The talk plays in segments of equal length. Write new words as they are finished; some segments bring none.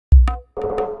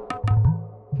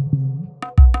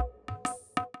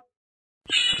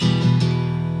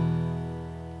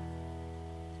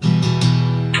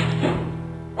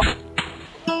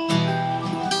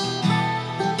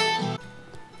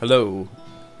Hello,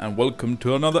 and welcome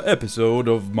to another episode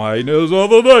of Miners of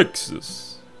the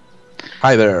Nexus.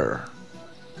 Hi there.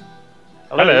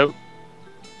 Hello.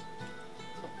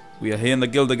 We are here in the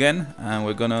guild again, and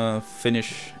we're gonna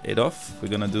finish it off. We're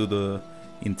gonna do the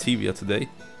interior today.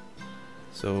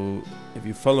 So, if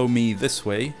you follow me this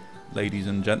way, ladies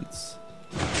and gents.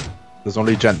 There's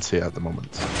only gents here at the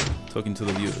moment. Talking to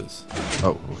the viewers.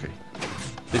 Oh, okay.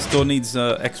 This door needs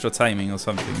extra timing or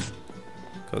something,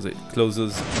 because it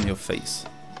closes on your face.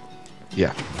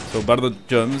 Yeah. So, Bardo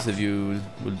Germs, if you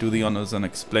will do the honors and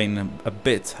explain a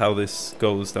bit how this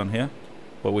goes down here,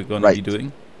 what we're gonna be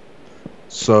doing.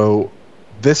 So,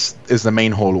 this is the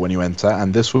main hall when you enter,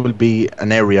 and this will be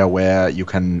an area where you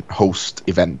can host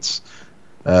events,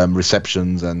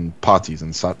 receptions and parties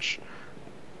and such.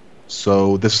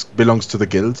 So this belongs to the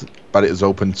guild, but it is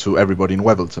open to everybody in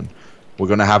Huevolton. We're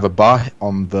going to have a bar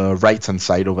on the right-hand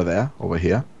side over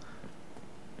here.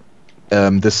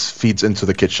 This feeds into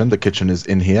the kitchen. The kitchen is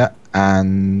in here,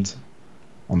 and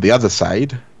on the other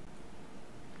side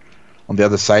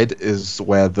is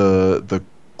where the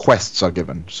quests are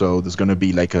given. So there's going to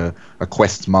be like a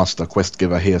quest master, quest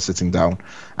giver here sitting down,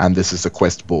 and this is the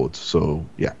quest board. So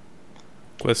yeah.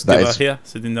 Quest giver here,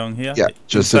 sitting down here? Yeah,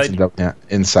 just sitting down here,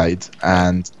 inside.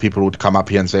 And people would come up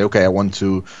here and say, okay,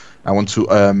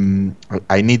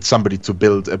 I need somebody to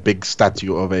build a big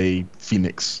statue of a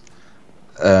phoenix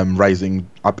rising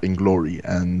up in glory.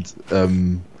 And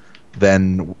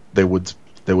then they would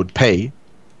pay,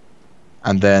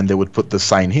 and then they would put the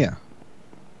sign here.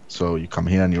 So you come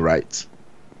here and you write,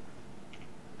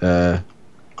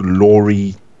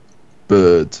 glory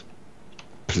bird,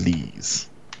 please.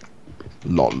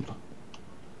 Lol.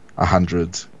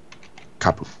 100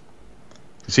 kapu.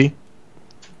 You see?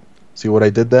 See what I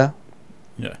did there?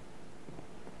 Yeah.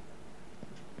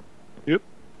 Yep.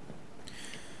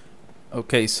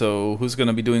 Okay, so who's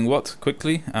gonna be doing what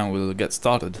quickly, and we'll get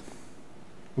started.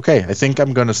 Okay, I think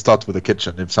I'm gonna start with the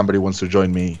kitchen. If somebody wants to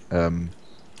join me,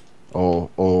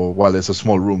 well, it's a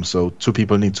small room, so 2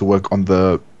 people need to work on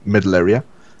the middle area,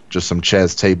 just some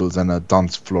chairs, tables, and a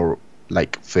dance floor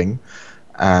like thing,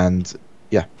 and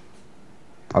yeah,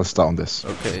 I'll start on this.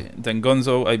 Okay, then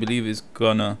Gonzo, I believe, is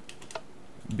gonna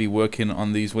be working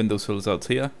on these windowsills out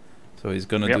here. So he's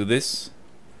gonna do this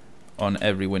on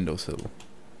every windowsill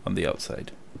on the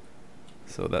outside.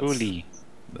 So that's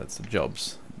the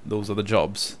jobs. Those are the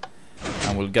jobs.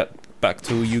 And we'll get back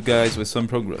to you guys with some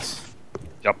progress.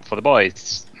 Job for the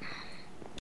boys.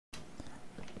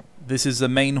 This is the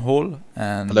main hall,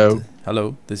 and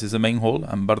hello. This is the main hall,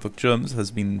 and Bartok Germs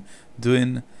has been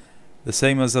doing the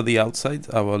same as at the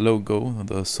outside, our logo,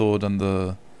 the sword and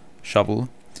the shovel,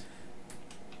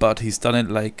 but he's done it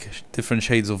like different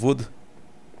shades of wood,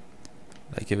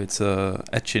 like if it's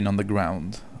etching on the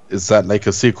ground. Is that like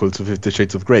a sequel to 50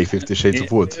 Shades of Grey, 50 Shades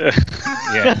of Wood?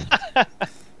 Yeah.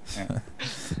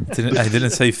 I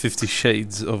didn't say 50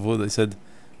 shades of wood. I said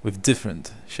with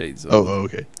different shades of wood. Oh,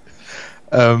 okay.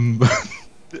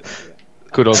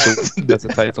 Could also that's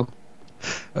the title.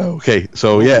 Okay,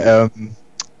 so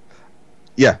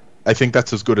yeah, I think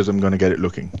that's as good as I'm gonna get it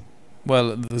looking.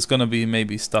 Well, there's gonna be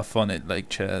maybe stuff on it like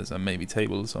chairs and maybe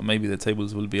tables, or maybe the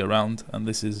tables will be around, and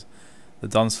this is the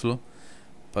dance floor.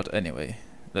 But anyway,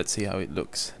 let's see how it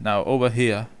looks. Now over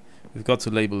here, we've got to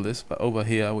label this, but over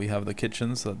here we have the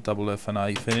kitchens that Double F and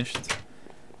I finished.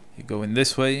 You go in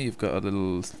this way, you've got a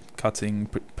little cutting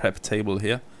prep table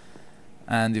here.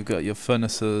 And you've got your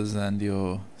furnaces and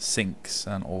your sinks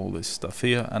and all this stuff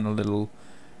here, and a little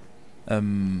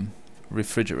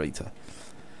refrigerator.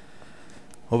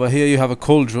 Over here you have a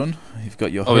cauldron. You've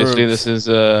got your Obviously, herbs.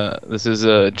 this is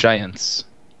a giant's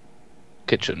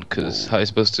kitchen, because how are you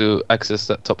supposed to access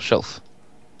that top shelf?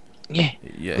 Yeah,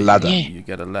 ladder. You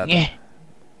get a ladder,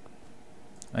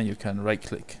 and you can right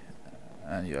click,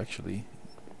 and you actually.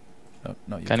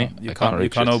 No, you can't. You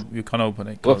can't open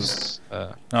it. Whoops.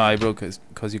 No, I broke it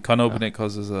because you can't open it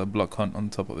because there's a block hunt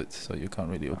on top of it, so you can't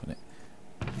really open it.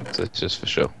 So it's just for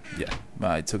show. Yeah,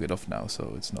 I took it off now,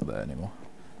 so it's not there anymore.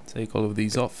 Take all of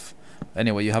these off.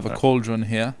 Anyway, you have a cauldron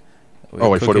here.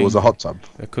 I thought it was a hot tub.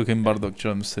 We're cooking Bardock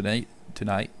Germs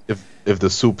tonight. If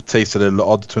the soup tasted a little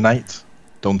odd tonight,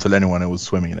 don't tell anyone I was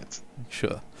swimming in it.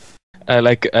 Sure. I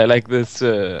like this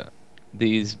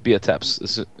these beer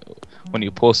taps. When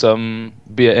you pour some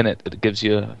beer in it, it gives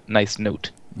you a nice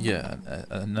note. Yeah,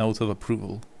 a note of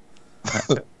approval.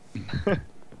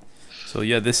 So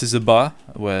yeah, this is a bar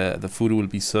where the food will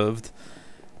be served.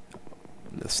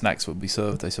 The snacks will be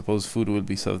served. I suppose food will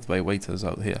be served by waiters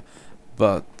out here.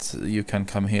 But you can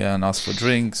come here and ask for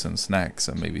drinks and snacks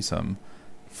and maybe some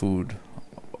food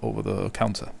over the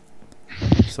counter.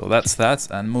 So that's that,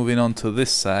 and moving on to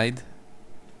this side.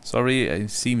 Sorry, I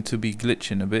seem to be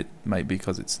glitching a bit, maybe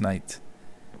because it's night.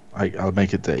 I'll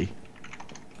make it day.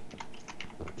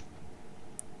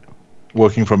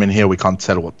 Working from in here, we can't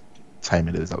tell what time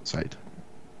it is outside.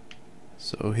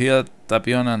 So here,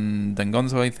 Dabion and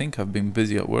Dengonzo, I think, have been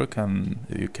busy at work, and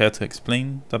if you care to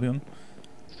explain, Dabion?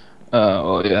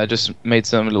 Well, yeah, I just made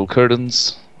some little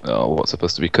curtains. What's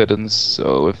supposed to be curtains.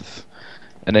 So if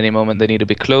at any moment they need to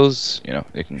be closed, you know,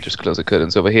 you can just close the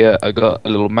curtains. Over here, I got a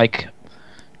little mic,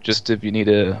 just if you need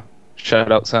to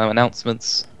shout out some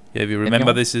announcements. Yeah, if you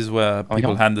remember, this is where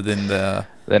people handed in their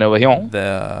Then over here,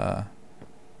 their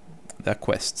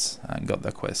quests and got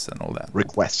their quests and all that.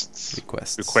 Requests.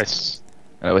 Requests.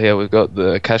 and over here we've got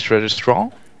the cash register.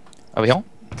 Over here,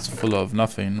 It's full of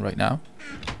nothing right now.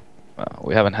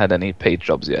 we haven't had any paid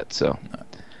jobs yet, so.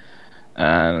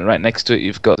 And right next to it,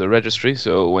 you've got the registry.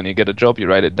 So when you get a job, you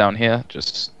write it down here,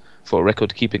 just for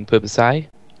record-keeping purposes.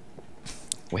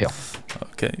 Well,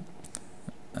 Okay.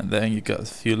 And then you got a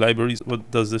few libraries.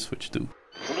 What does this switch do?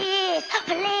 Please,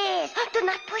 do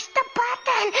not push the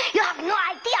button. You have no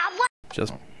idea what.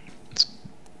 Just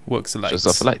works the lights. just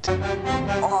off the light.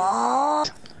 Oh.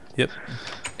 Yep.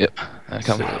 Yep. And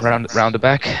come round the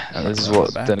back, and this is Round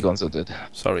what the back. Dengonzo did.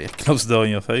 Sorry, I closed the door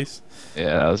in your face.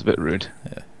 Yeah, that was a bit rude.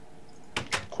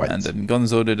 Quite. And then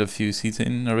Gonzo did a few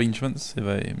seating arrangements, if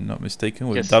I'm not mistaken,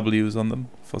 with Yes. W's on them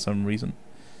for some reason.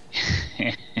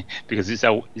 Because this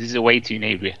is a waiting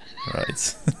area.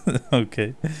 Right.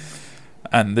 Okay.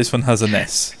 And this one has an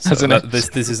S. So Has an S.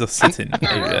 this is a sitting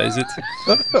area, is it?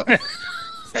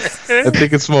 I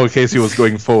think it's more in case he was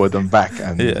going forward and back.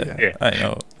 And Yeah. I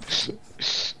know.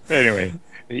 Anyway,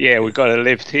 yeah, we got a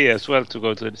lift here as well to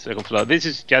go to the second floor. This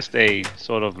is just a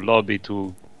sort of lobby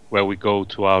to where we go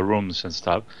to our rooms and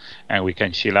stuff, and we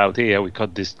can chill out here. We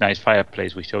got this nice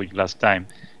fireplace we showed you last time.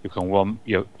 You can warm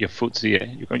your foods here.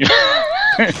 You can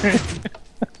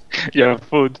your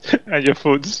food and your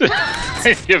foods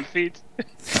your feet.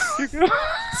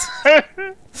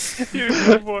 You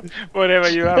can whatever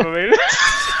you have available.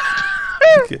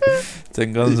 Okay.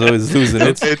 Tengonzo is losing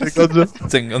it.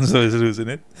 Tengonzo is losing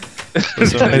it. For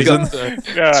some reason.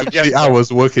 Yeah, Took 3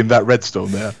 hours working that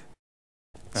redstone there.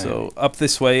 So up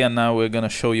this way, and now we're gonna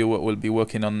show you what we'll be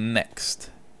working on next.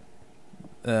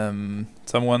 Someone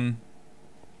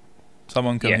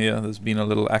come Yeah. here. There's been a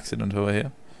little accident over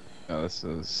here. Oh, this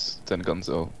is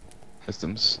Dengonzo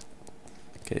systems.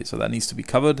 Okay, so that needs to be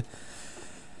covered.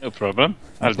 No problem.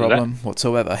 No I'll do that. problem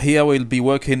whatsoever. Here we'll be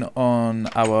working on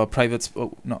our private.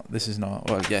 Oh no, this is not.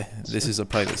 Well, yeah, this is a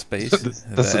private space. That's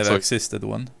the a ever toy. existed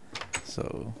one.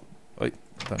 So, wait,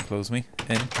 don't close me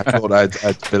in. I thought I'd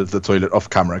build the toilet off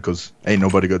camera because ain't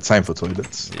nobody got time for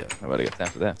toilets. Yeah. Nobody got time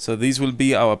for that. So these will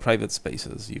be our private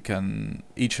spaces. You can.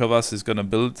 Each of us is gonna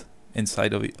build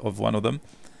inside of one of them,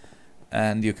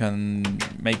 and you can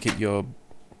make it your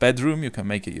bedroom, you can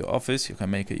make it your office, you can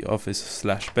make it your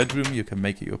office/bedroom, you can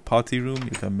make it your party room,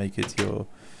 you can make it your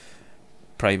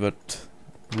private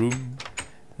room.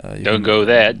 Don't go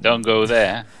there. Don't go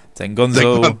there. Then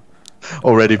Gonzo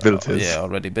Already built his. yeah,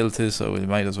 already built his, so we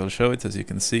might as well show it. As you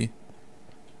can see,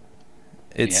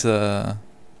 it's a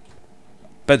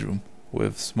bedroom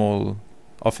with small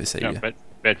office area. Yeah,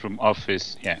 bedroom,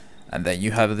 office. Yeah. And then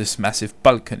you have this massive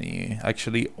balcony.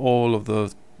 Actually, all of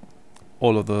the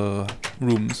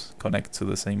rooms connect to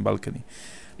the same balcony.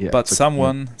 Yeah, But so-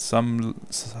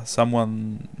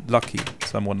 someone lucky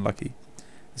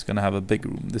is gonna have a big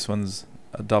room. This one's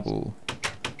a double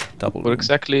What room.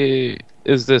 exactly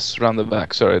is this round the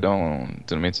back? Sorry,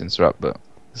 didn't mean to interrupt, but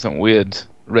some weird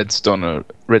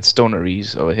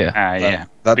redstoneries over here. Yeah.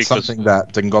 That's because- something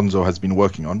that Dengonzo has been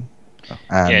working on.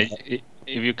 And Yeah.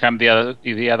 If you come the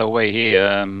other way here,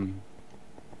 I'm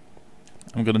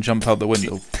gonna jump out the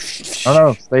window.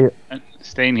 no, stay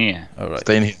stay in here. All right.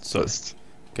 in here So- first.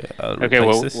 Okay. I'll Okay.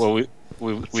 replace this. Well,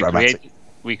 we Dramatic.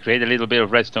 create a little bit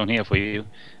of redstone here for you.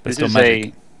 This Redstone is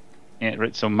magic.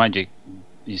 redstone magic.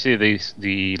 You see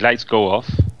the lights go off,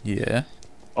 Yeah.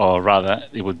 or rather,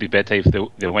 it would be better if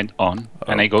they went on.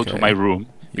 And I go to Okay. my room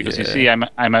because you Yeah. see,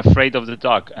 I'm afraid of the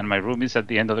dark, and my room is at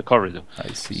the end of the corridor.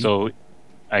 I see. So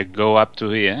I go up to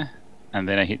here, and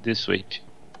then I hit this switch,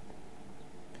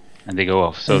 and they go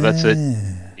off. So that's a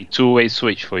two-way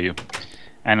switch for you.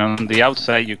 And on the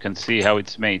outside, you can see how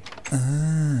it's made.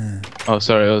 Oh,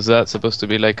 sorry, was that supposed to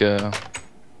be like a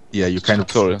Yeah, you kind of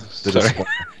tutorial? did a Sorry. swap.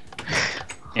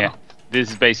 Yeah,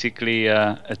 this is basically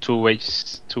a two-way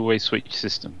switch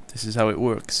system. This is how it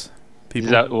works. This People.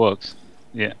 is how it works.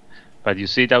 Yeah, but you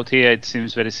see it out here. It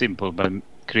seems very simple, but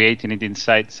creating it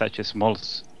inside such a small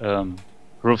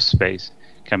roof space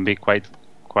can be quite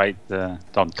quite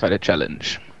daunting. Quite a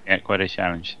challenge. Yeah, quite a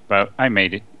challenge. But I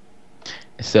made it.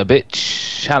 It's a bit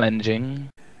challenging.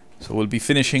 So we'll be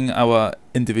finishing our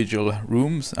individual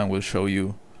rooms and we'll show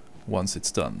you once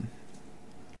it's done.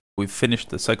 We've finished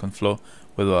the second floor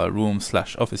with our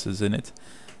room/offices in it,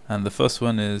 and the first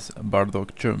one is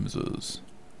Bardock Germsus,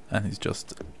 and he's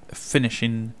just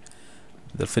finishing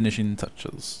the finishing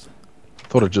touches.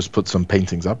 Thought I'd just put some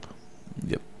paintings up.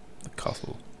 Yep, the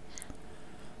castle.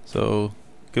 So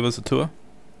give us a tour.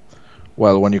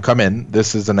 Well, when you come in,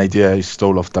 this is an idea I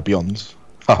stole off Tapion's.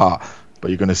 Haha. But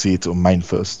you're going to see it on mine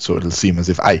first, so it'll seem as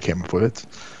if I came up with it.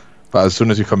 But as soon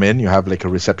as you come in, you have like a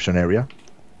reception area.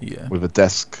 Yeah. With a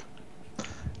desk.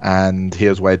 And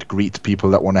here's where I'd greet people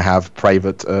that want to have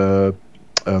private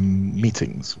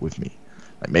meetings with me.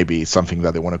 Like maybe something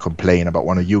that they want to complain about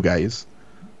one of you guys.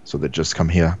 So they just come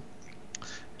here.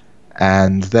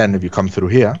 And then if you come through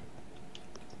here,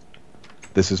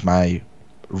 this is my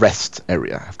rest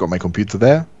area. I've got my computer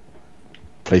there.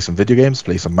 Play some video games,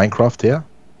 play some Minecraft here.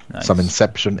 Nice. Some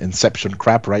Inception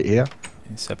crap right here.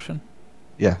 Inception?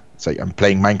 Yeah, it's like I'm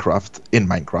playing Minecraft in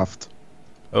Minecraft.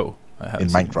 Oh, I have in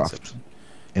seen Minecraft. Inception.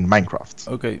 In Minecraft.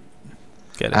 Okay,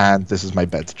 get it. And this is my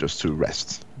bed just to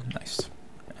rest. Nice.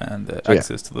 And So,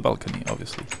 access to the balcony,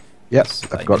 obviously. Yes,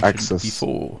 I I've got mentioned access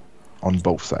before. on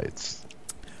both sides.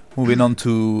 Moving on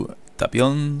to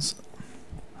Tapion's,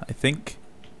 I think.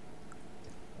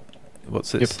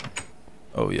 What's this?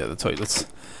 Oh yeah, the toilets.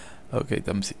 Okay,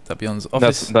 Tapion's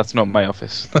office. That's not my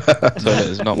office. Toilet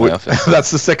is not my office.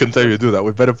 That's the second time you do that.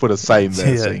 We better put a sign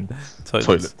there Yeah. saying Toilets.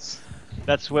 toilets.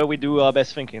 That's where we do our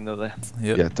best thinking, though. There.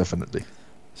 Yep. Yeah, definitely.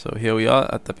 So here we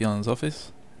are at Tapion's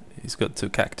office. He's got two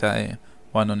cacti,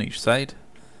 one on each side,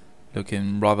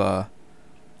 looking rather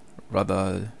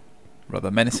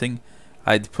menacing.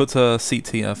 I'd put a seat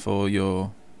here for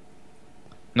your.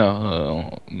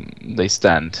 No, they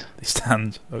stand. They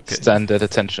stand. Okay. Stand at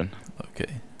attention.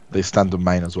 Okay. They stand on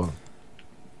mine as well.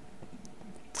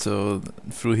 So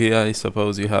through here, I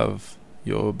suppose you have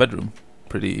your bedroom.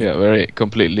 Pretty. Yeah, very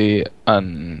completely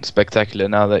unspectacular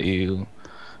now that you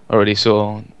already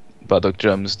saw Bardock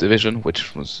Drum's division,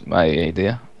 which was my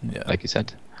idea, Yeah. like you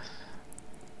said.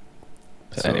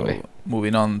 But So anyway.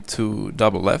 moving on to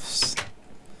double lefts.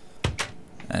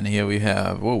 And here we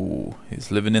have, whoa,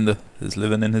 he's living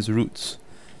in his roots.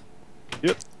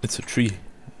 Yep. It's a tree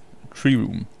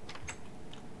room.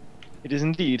 It is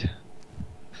indeed.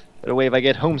 By the way, if I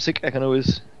get homesick, I can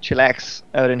always chillax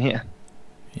out in here.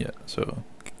 Yeah, so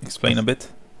explain a bit.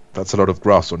 That's a lot of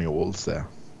grass on your walls there,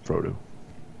 Frodo.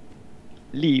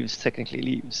 Leaves, technically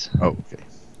leaves. Oh, okay.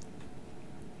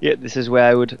 Yeah, this is where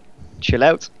I would chill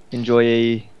out,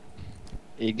 enjoy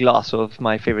a glass of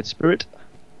my favorite spirit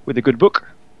with a good book.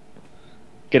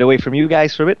 Get away from you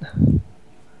guys for a bit.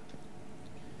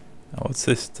 Oh, what's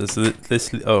this? Does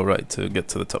this? Oh, right, to get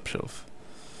to the top shelf.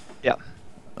 Yeah.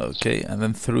 Okay, and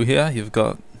then through here you've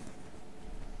got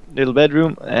Little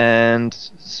bedroom, and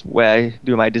it's where I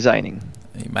do my designing.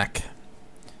 a Mac,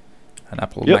 an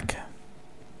Apple Yep. Mac,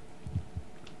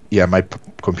 Yeah, my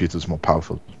computer's more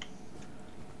powerful.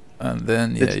 and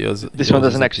then yeah, yours. This one yours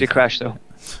is doesn't a actually PC. crash, though.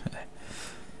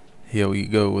 Here we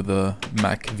go with the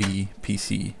Mac V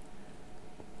PC.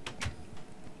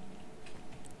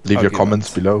 Leave your Argument.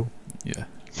 comments below. Yeah.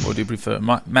 What do you prefer,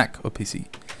 Mac or PC?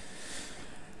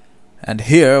 And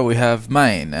here we have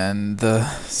mine, and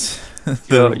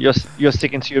You're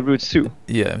sticking to your roots too.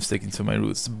 yeah, I'm sticking to my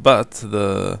roots. But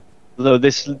Though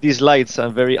these lights are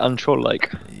very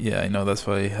untroll-like. yeah, I know that's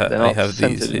why They're I not have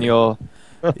centered these. in here. your.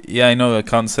 Yeah, I know I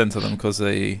can't center them because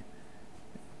they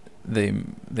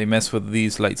mess with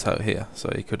these lights out here, so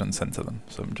I couldn't center them.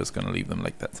 So I'm just gonna leave them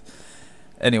like that.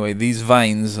 Anyway, these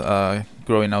vines are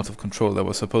growing out of control. They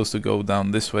were supposed to go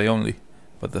down this way only,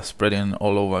 but they're spreading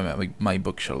all over my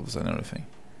bookshelves and everything.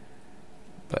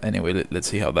 But anyway, let's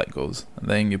see how that goes. And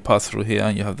then you pass through here,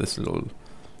 and you have this little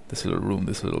room,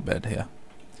 this little bed here.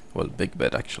 Well, big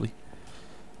bed actually.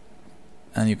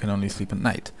 And you can only sleep at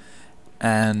night.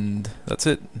 And that's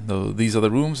it. Though these are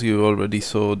the rooms. You already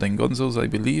saw Dengonzo's, I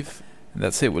believe. And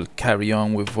that's it. We'll carry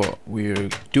on with what we're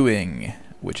doing,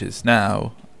 which is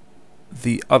now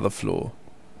the other floor.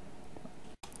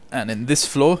 And in this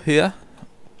floor here,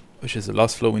 which is the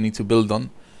last floor we need to build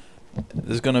on,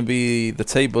 there's gonna be the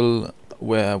table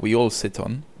where we all sit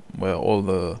on, where all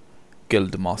the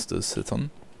guild masters sit on,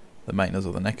 the Miners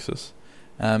of the Nexus.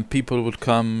 And people would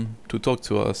come to talk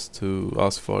to us, to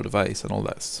ask for advice and all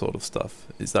that sort of stuff.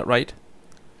 Is that right?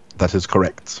 That is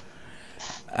correct.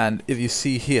 And if you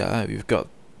see here, we've got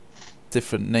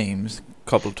different names: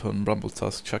 Cobbleton,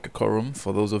 Brambletusk, Chakakorum.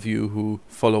 For those of you who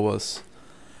follow us,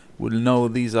 will know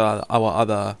these are our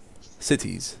other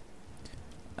cities.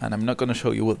 And I'm not going to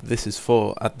show you what this is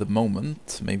for at the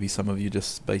moment. Maybe some of you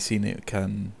just by seeing it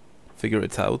can figure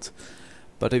it out.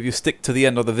 But if you stick to the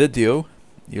end of the video,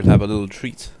 you'll have a little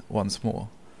treat once more.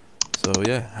 So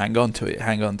yeah, hang on to it,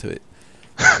 hang on to it.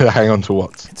 Hang on to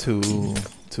what? To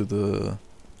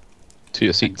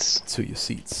your seats. To your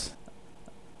seats.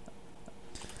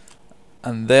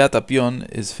 And there Tapion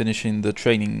is finishing the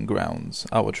training grounds,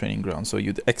 our training grounds. So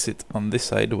you'd exit on this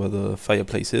side where the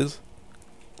fireplace is,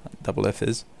 double F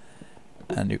is,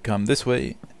 and you come this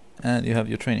way and you have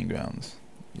your training grounds.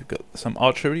 You've got some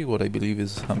archery, what I believe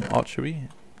is some archery,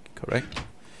 correct?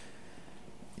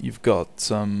 You've got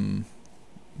some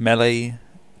melee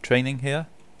training here.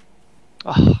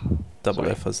 Double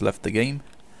F has left the game.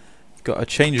 You've got a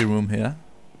changing room here.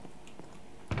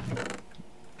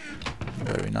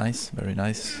 Very nice, very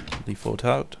nice. Default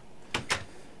out.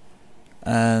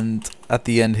 And at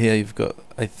the end here you've got,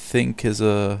 I think, is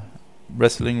a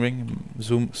wrestling ring,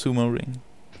 sumo ring.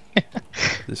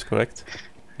 Is this correct?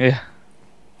 Yeah.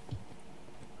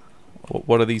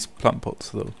 What are these plant pots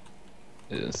though?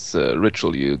 It's a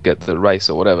ritual. You get the rice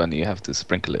or whatever, and you have to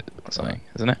sprinkle it or something,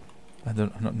 isn't it?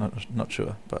 I'm not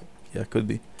sure, but yeah, could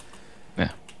be.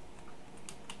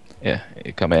 Yeah,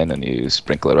 you come in and you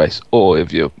sprinkle the rice. Or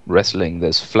if you're wrestling,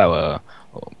 there's flour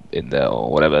in there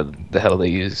or whatever the hell they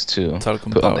use to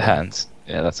Talcum put on the powder. hands.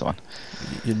 Yeah, that's the one.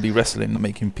 You'd be wrestling and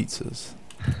making pizzas.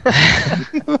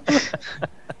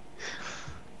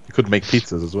 You could make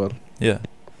pizzas as well. Yeah.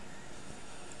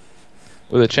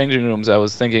 With the changing rooms, I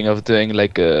was thinking of doing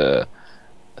like a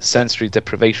sensory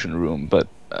deprivation room, but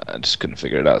I just couldn't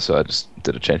figure it out, so I just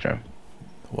did a changing room.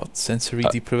 What sensory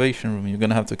deprivation room? You're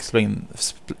gonna have to explain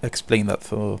that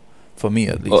for me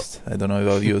at least. I don't know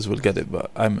if our viewers will get it,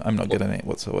 but I'm not getting it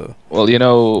whatsoever. Well, you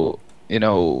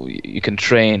can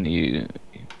train.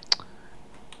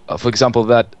 For example,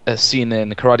 that scene in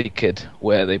Karate Kid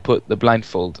where they put the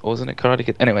blindfold. Or wasn't it Karate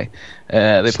Kid? Anyway,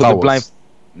 they put Star the blind. Wars.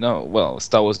 No, well,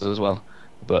 Star Wars as well,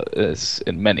 but it's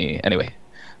in many. Anyway,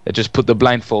 they just put the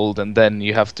blindfold, and then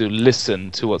you have to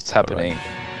listen to what's happening.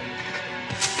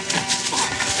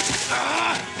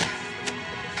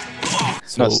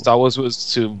 So No, Star Wars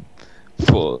was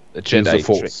for a Use the Jedi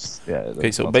Force. tricks. Yeah. okay, so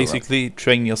that's all right. basically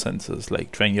train your senses,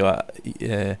 like train your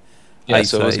Yeah,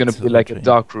 so it was going to eyesight be like a train.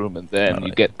 dark room, and then you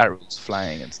Alright. get arrows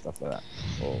flying and stuff like that.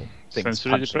 Or things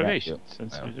Sensory punching at deprivation. you.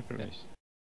 Sensory Yeah. deprivation.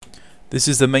 This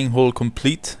is the main hall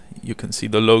complete. You can see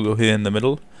the logo here in the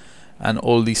middle, and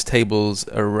all these tables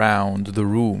around the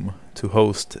room to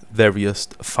host various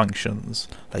functions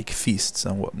like feasts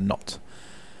and whatnot.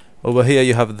 Over here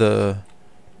you have the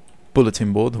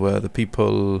bulletin board where the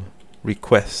people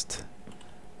request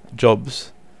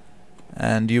jobs,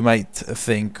 and you might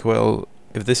think, well,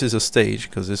 if this is a stage,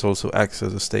 because this also acts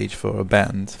as a stage for a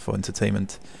band for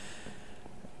entertainment,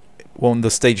 won't the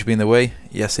stage be in the way?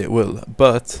 Yes, it will,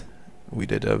 but we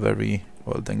did a very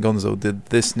well, then Gonzo did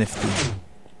this nifty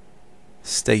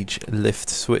stage lift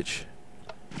switch,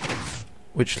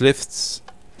 which lifts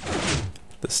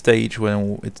the stage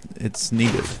when it's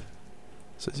needed.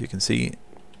 So as you can see,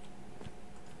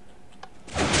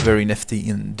 very nifty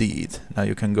indeed. Now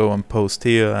you can go and post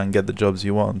here and get the jobs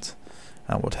you want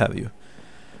and what have you.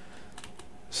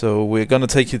 So we're gonna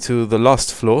take you to the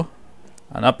last floor,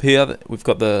 and up here we've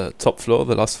got the top floor,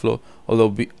 the last floor,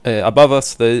 although above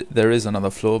us there is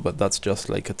another floor, but that's just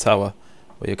like a tower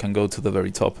where you can go to the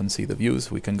very top and see the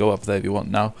views. We can go up there if you want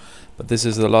now, but this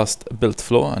is the last built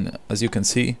floor, and as you can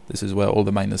see, this is where all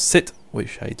the miners sit,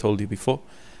 which I told you before.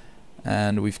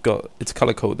 And we've got, it's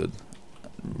color coded.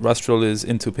 Rustral is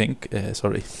into pink.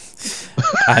 Sorry,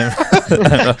 sorry.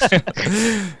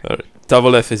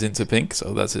 Double F is into pink,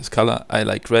 so that's his color. I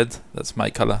like red. That's my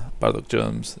color. Bardock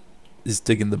Germs is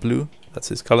digging the blue. That's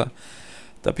his color.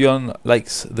 Tapion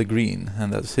likes the green,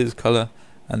 and that's his color.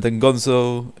 And then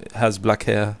Gonzo has black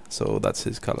hair, so that's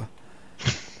his color.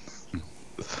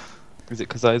 Is it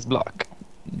because I was black?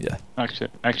 Yeah.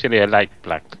 Actually, I like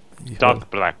black. Dark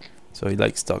black. So he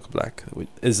likes dark black.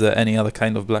 Is there any other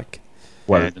kind of black?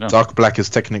 Well, I don't know. dark black is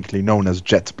technically known as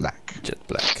jet black. Jet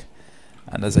black.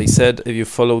 And as I said, if you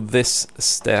follow this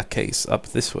staircase up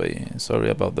this way, sorry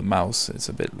about the mouse, it's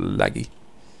a bit laggy.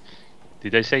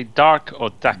 Did I say dark or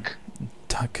duck?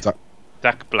 Dark.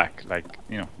 Duck black, like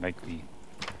like the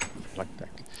black duck.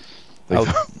 Out,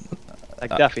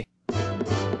 Like Daffy.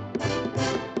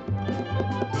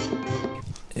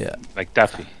 yeah. Like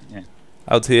Daffy. Yeah.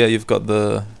 Out here you've got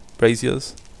the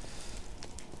braziers.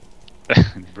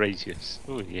 Braziers.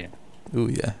 Oh yeah. Ooh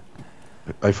yeah.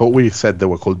 I thought we said they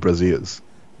were called braziers.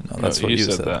 No, that's No, what you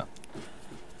said said. that.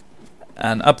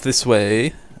 And up this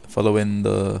way, following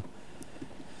the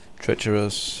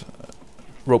treacherous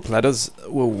rope ladders.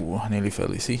 Whoa, I nearly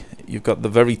fell. You see, you've got the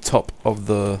very top of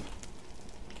the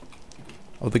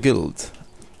guild,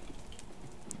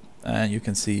 and you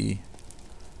can see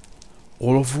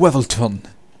all of Huevolton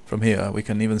from here. We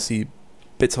can even see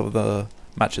bits of the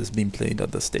matches being played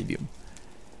at the stadium.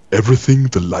 Everything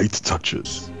the light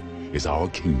touches is our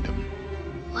kingdom.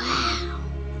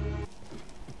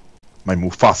 my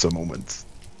Mufasa moment.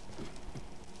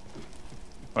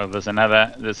 Well, there's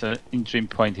an entry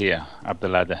point here up the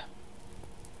ladder.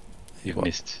 You've What?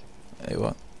 missed. Hey,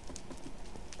 what?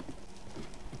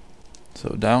 So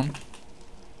down.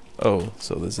 Oh,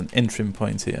 so there's an entry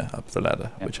point here up the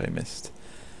ladder, Yep. which I missed.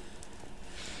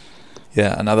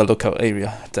 Yeah, another lookout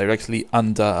area directly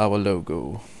under our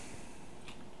logo.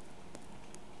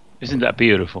 Isn't that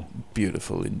beautiful?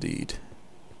 Beautiful indeed.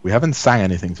 We haven't sang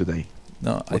anything today.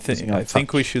 No, What is in I our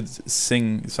think we touch? should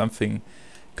sing something,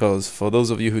 because for those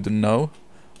of you who don't know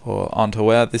or aren't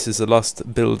aware, this is the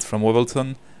last build from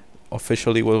Huevolton.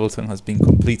 Officially, Huevolton has been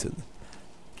completed.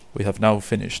 We have now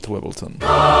finished Huevolton.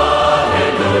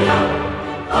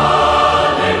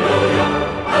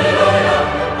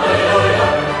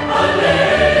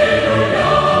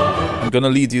 I'm gonna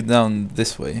lead you down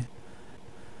this way,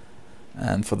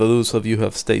 and for those of you who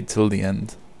have stayed till the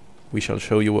end, we shall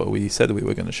show you what we said we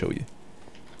were gonna show you.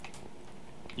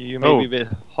 You made me a bit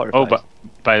horrified. Oh, but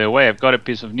by the way, I've got a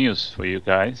piece of news for you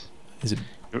guys. Is it?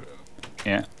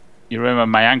 Yeah, you remember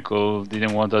my uncle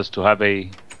didn't want us to have a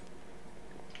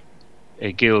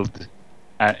guild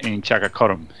in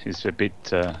Chakakorum. He's a bit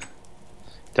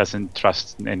doesn't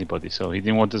trust anybody, so he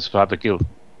didn't want us to have a guild.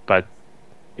 But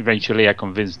eventually, I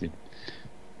convinced him.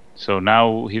 So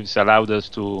now he's allowed us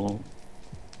to.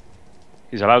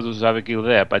 He's allowed us to have a guild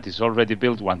there, but he's already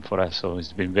built one for us. So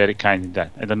he's been very kind in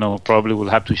that. I don't know. Probably we'll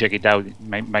have to check it out. It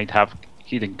might have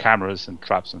hidden cameras and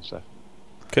traps and stuff.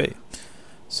 Okay,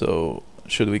 so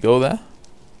should we go there?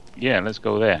 Yeah, let's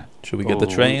go there. Should we get the Oh.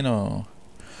 train, or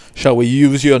shall we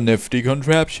use your nifty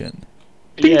contraption?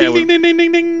 Yeah, we'll- ding,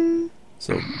 ding, ding.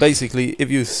 So basically, if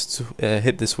you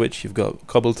hit the switch, you've got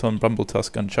Cobbleton,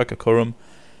 Brambletusk, and Chakakorum.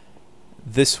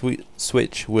 This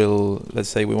switch will, let's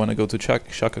say we want to go to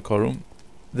Chakakorum,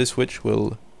 this switch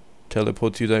will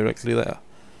teleport you directly there.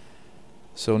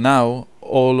 So now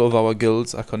all of our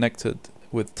guilds are connected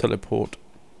with teleport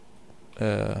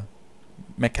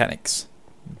mechanics,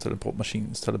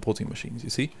 teleporting machines. You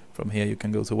see, from here you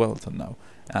can go to Huevolton now,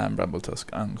 and Brambletusk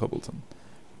and Cobbleton.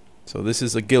 So this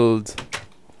is a guild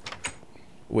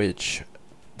which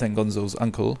Tengonzo's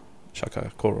uncle,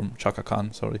 Chaka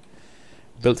Khan,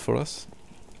 built for us.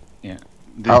 Yeah.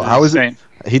 How is it? Same.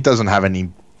 He doesn't have any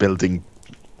building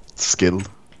skill.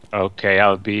 Okay,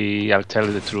 I'll tell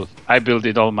you the truth. I built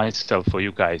it all myself for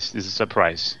you guys. This is a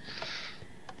surprise.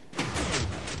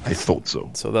 I thought so.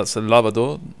 So that's a lava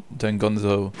door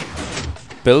Tengonzo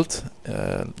built.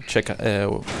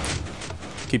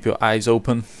 Keep your eyes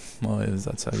open. Well,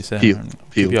 that's how you say it. Peeled.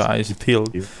 Keep your eyes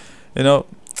peeled. Peeled.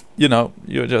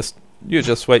 You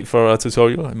just wait for a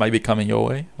tutorial. It might be coming your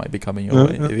way.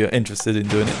 If you're interested in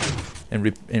doing it,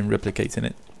 in replicating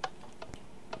it.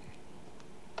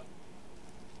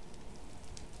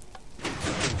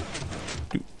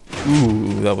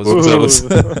 Ooh, that was close.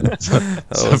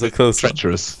 That was a close one.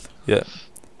 Treacherous. Yeah.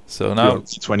 So now,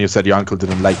 It's when you said your uncle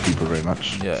didn't like people very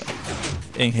much. yeah,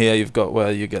 in here you've got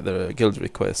where you get the guild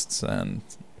requests and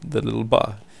the little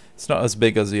bar. It's not as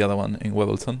big as the other one in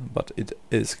Huevolton, but it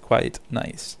is quite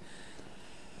nice.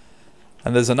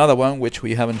 And there's another one which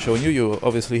we haven't shown you. You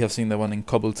obviously have seen the one in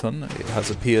Cobbleton. It has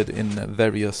appeared in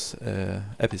various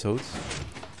episodes.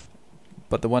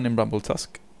 But the one in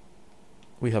Brambletusk,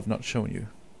 we have not shown you.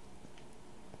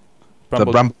 The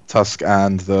Brambletusk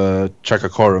and the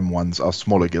Chakakorum ones are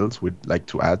smaller guilds. We'd like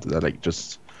to add. They're like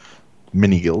just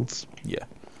mini guilds. Yeah.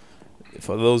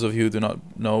 For those of you who do not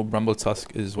know,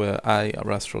 Brambletusk is where I,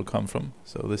 Arastral, come from.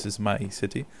 So this is my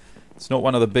city. It's not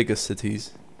one of the biggest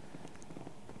cities,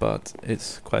 but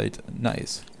it's quite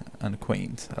nice and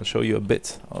quaint. I'll show you a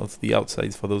bit of the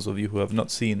outside for those of you who have not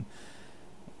seen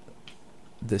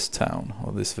this town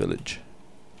or this village.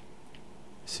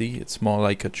 See, it's more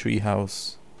like a tree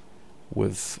house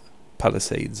with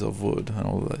palisades of wood and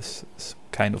all this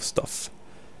kind of stuff.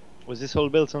 Was this all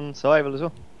built on survival as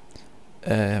well?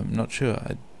 Not sure.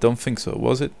 I don't think so.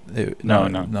 Was it?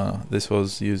 No. This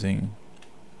was using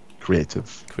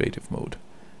Creative. mode.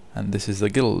 And this is the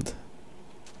guild.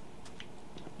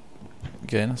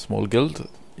 Again, a small guild.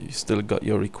 You still got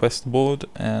your request board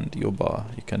and your bar.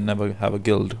 You can never have a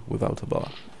guild without a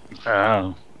bar.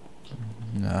 Oh.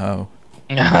 No.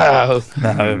 No.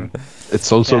 No.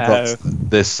 It's also No. got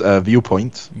this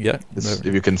viewpoint. Yeah. If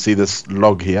you can see this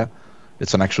log here,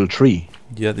 It's an actual tree.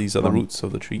 Yeah, these are the roots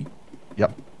of the tree.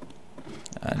 Yep.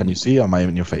 And Can you see? Am I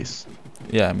in your face?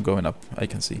 yeah, I'm going up. I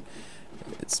can see.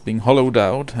 It's being hollowed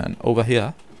out, and over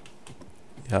here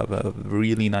you have a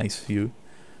really nice view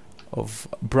of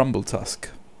Brumble-Tusk.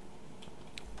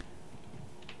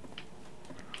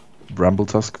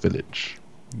 Brambletusk Village.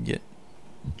 Yeah.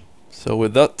 So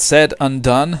with that said and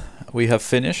done, we have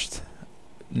finished.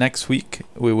 Next week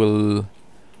we will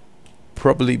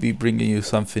probably be bringing you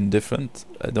something different.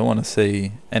 I don't want to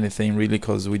say anything really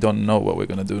because we don't know what we're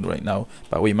going to do right now,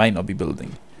 but we might not be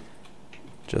building.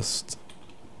 Just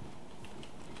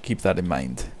keep that in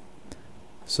mind.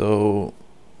 So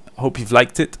hope you've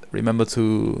liked it. Remember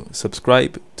to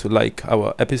subscribe, to like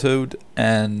our episode,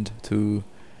 and to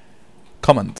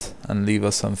comment and leave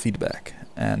us some feedback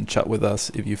and chat with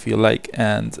us if you feel like.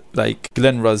 And like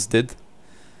Glenruz did,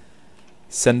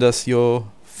 send us your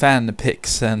fan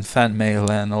pics and fan mail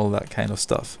and all that kind of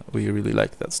stuff. We really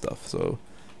like that stuff, so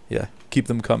yeah, keep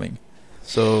them coming.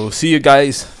 So see you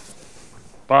guys.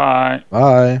 Bye.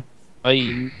 Bye.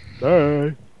 Bye.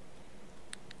 Bye.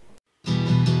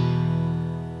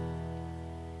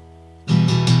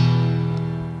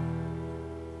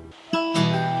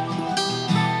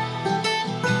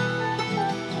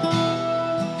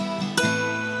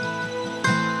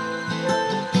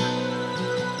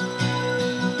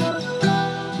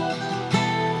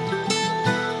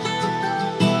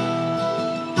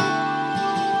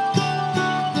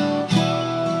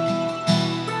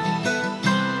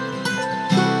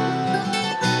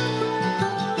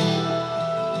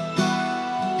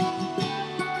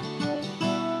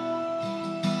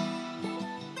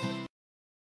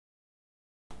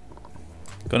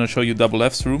 Gonna show you Double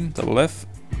F's room. Double F.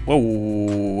 Whoa.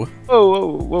 Whoa,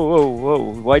 whoa, whoa, whoa,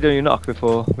 whoa! Why don't you knock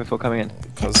before coming in?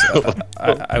 Because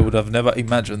I would have never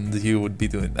imagined you would be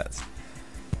doing that.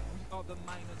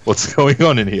 What's going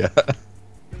on in here?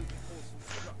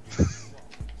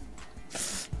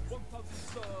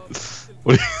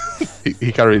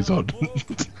 He carries on.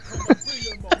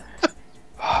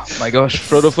 My gosh,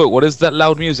 Frodo Foot, what is that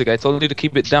loud music? I told you to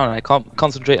keep it down. I can't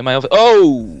concentrate in my office.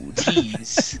 Oh,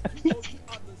 jeez.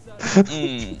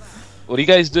 What are you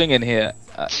guys doing in here?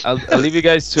 I'll leave you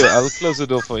guys to it. I'll close the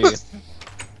door for you.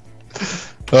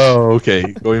 Oh,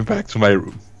 okay. Going back to my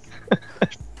room.